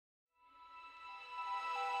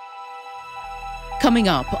Coming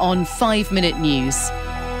up on 5 Minute News.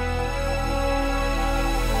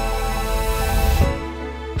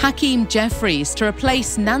 Hakeem Jeffries to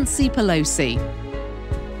replace Nancy Pelosi.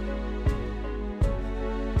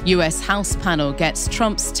 US House panel gets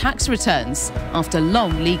Trump's tax returns after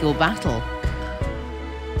long legal battle.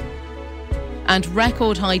 And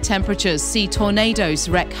record high temperatures see tornadoes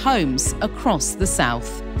wreck homes across the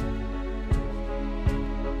south.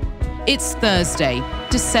 It's Thursday,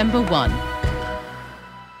 December 1.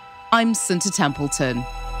 I'm Santa Templeton.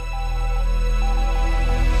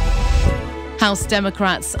 House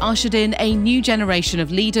Democrats ushered in a new generation of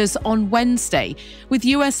leaders on Wednesday, with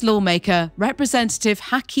US lawmaker Representative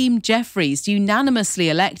Hakeem Jeffries unanimously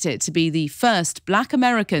elected to be the first Black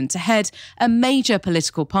American to head a major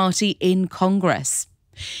political party in Congress.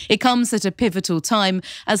 It comes at a pivotal time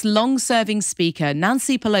as long-serving Speaker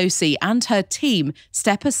Nancy Pelosi and her team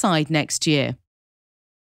step aside next year.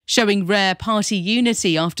 Showing rare party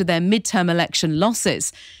unity after their midterm election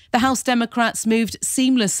losses, the House Democrats moved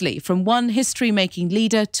seamlessly from one history-making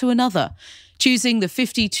leader to another, choosing the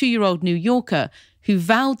 52-year-old New Yorker who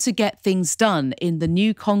vowed to get things done in the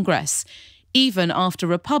new Congress, even after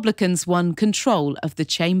Republicans won control of the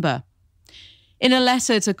chamber. In a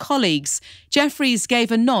letter to colleagues, Jeffries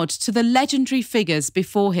gave a nod to the legendary figures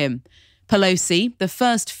before him: Pelosi, the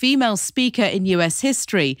first female speaker in US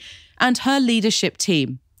history, and her leadership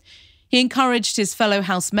team. He encouraged his fellow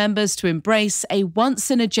House members to embrace a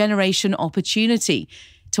once-in-a-generation opportunity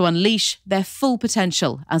to unleash their full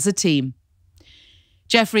potential as a team.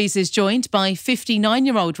 Jeffries is joined by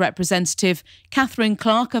 59-year-old Representative Catherine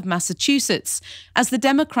Clark of Massachusetts as the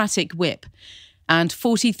Democratic whip, and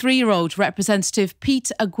 43-year-old Representative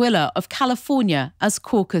Pete Aguilar of California as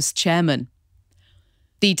caucus chairman.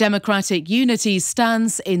 The Democratic unity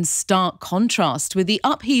stands in stark contrast with the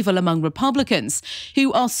upheaval among Republicans,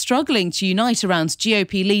 who are struggling to unite around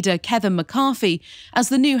GOP leader Kevin McCarthy as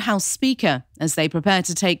the new House Speaker, as they prepare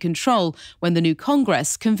to take control when the new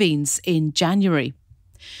Congress convenes in January.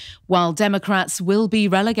 While Democrats will be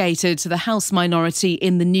relegated to the House minority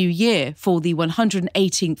in the new year for the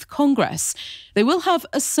 118th Congress, they will have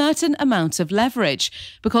a certain amount of leverage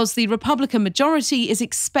because the Republican majority is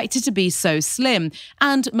expected to be so slim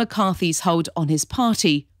and McCarthy's hold on his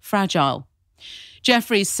party fragile.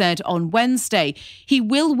 Jeffries said on Wednesday he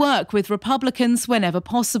will work with Republicans whenever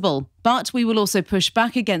possible, but we will also push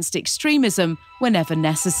back against extremism whenever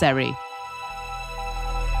necessary.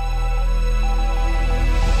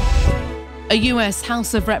 A US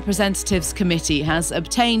House of Representatives committee has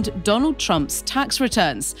obtained Donald Trump's tax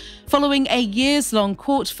returns following a years-long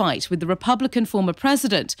court fight with the Republican former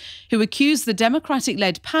president, who accused the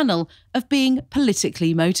Democratic-led panel of being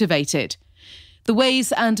politically motivated. The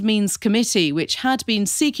Ways and Means Committee, which had been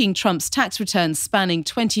seeking Trump's tax returns spanning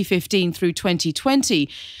 2015 through 2020,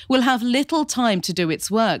 will have little time to do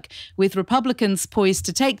its work, with Republicans poised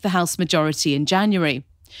to take the House majority in January.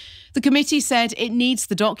 The committee said it needs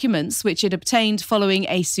the documents, which it obtained following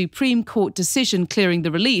a Supreme Court decision clearing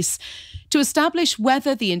the release, to establish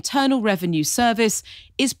whether the Internal Revenue Service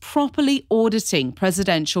is properly auditing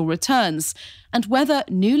presidential returns and whether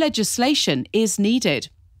new legislation is needed.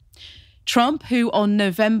 Trump, who on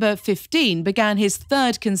November 15 began his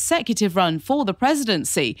third consecutive run for the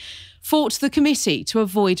presidency, fought the committee to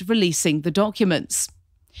avoid releasing the documents.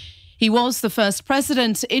 He was the first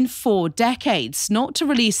president in 4 decades not to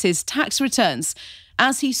release his tax returns,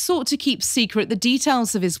 as he sought to keep secret the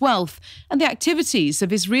details of his wealth and the activities of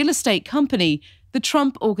his real estate company, the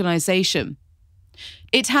Trump Organization.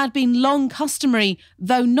 It had been long customary,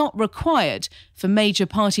 though not required, for major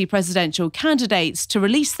party presidential candidates to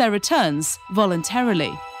release their returns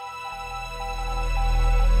voluntarily.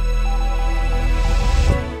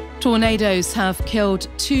 Tornadoes have killed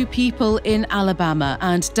 2 people in Alabama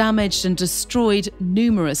and damaged and destroyed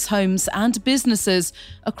numerous homes and businesses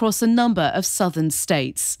across a number of southern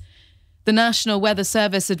states. The National Weather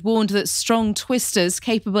Service had warned that strong twisters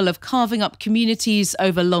capable of carving up communities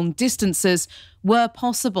over long distances were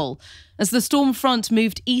possible as the storm front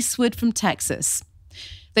moved eastward from Texas.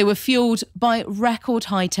 They were fueled by record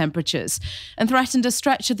high temperatures and threatened a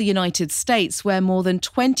stretch of the United States where more than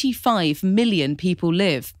 25 million people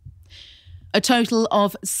live. A total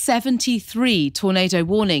of 73 tornado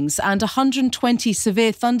warnings and 120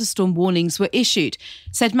 severe thunderstorm warnings were issued,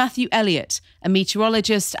 said Matthew Elliott, a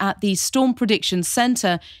meteorologist at the Storm Prediction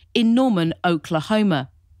Center in Norman, Oklahoma.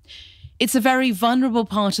 It's a very vulnerable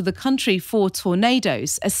part of the country for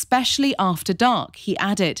tornadoes, especially after dark, he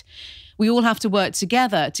added. We all have to work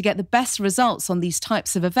together to get the best results on these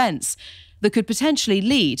types of events that could potentially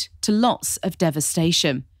lead to lots of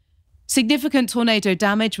devastation. Significant tornado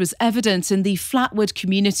damage was evident in the Flatwood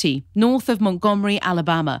community, north of Montgomery,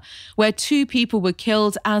 Alabama, where 2 people were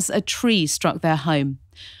killed as a tree struck their home.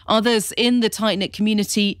 Others in the tight-knit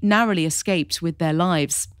community narrowly escaped with their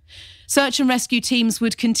lives. Search and rescue teams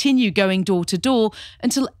would continue going door to door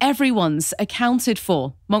until everyone's accounted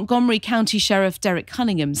for, Montgomery County Sheriff Derek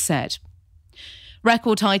Cunningham said.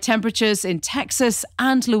 Record high temperatures in Texas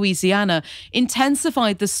and Louisiana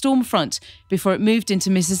intensified the storm front before it moved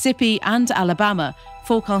into Mississippi and Alabama,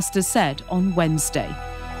 forecasters said on Wednesday.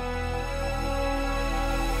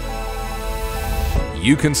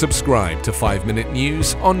 You can subscribe to 5 Minute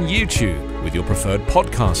News on YouTube with your preferred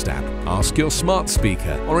podcast app. Ask your smart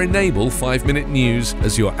speaker or enable 5 Minute News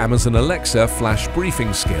as your Amazon Alexa flash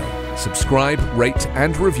briefing skill. Subscribe, rate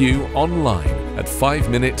and review online at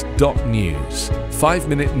 5minute.news. 5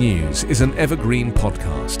 Minute News is an Evergreen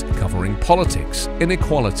podcast covering politics,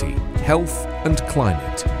 inequality, health and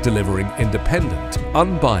climate, delivering independent,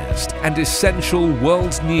 unbiased and essential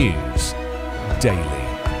world news daily.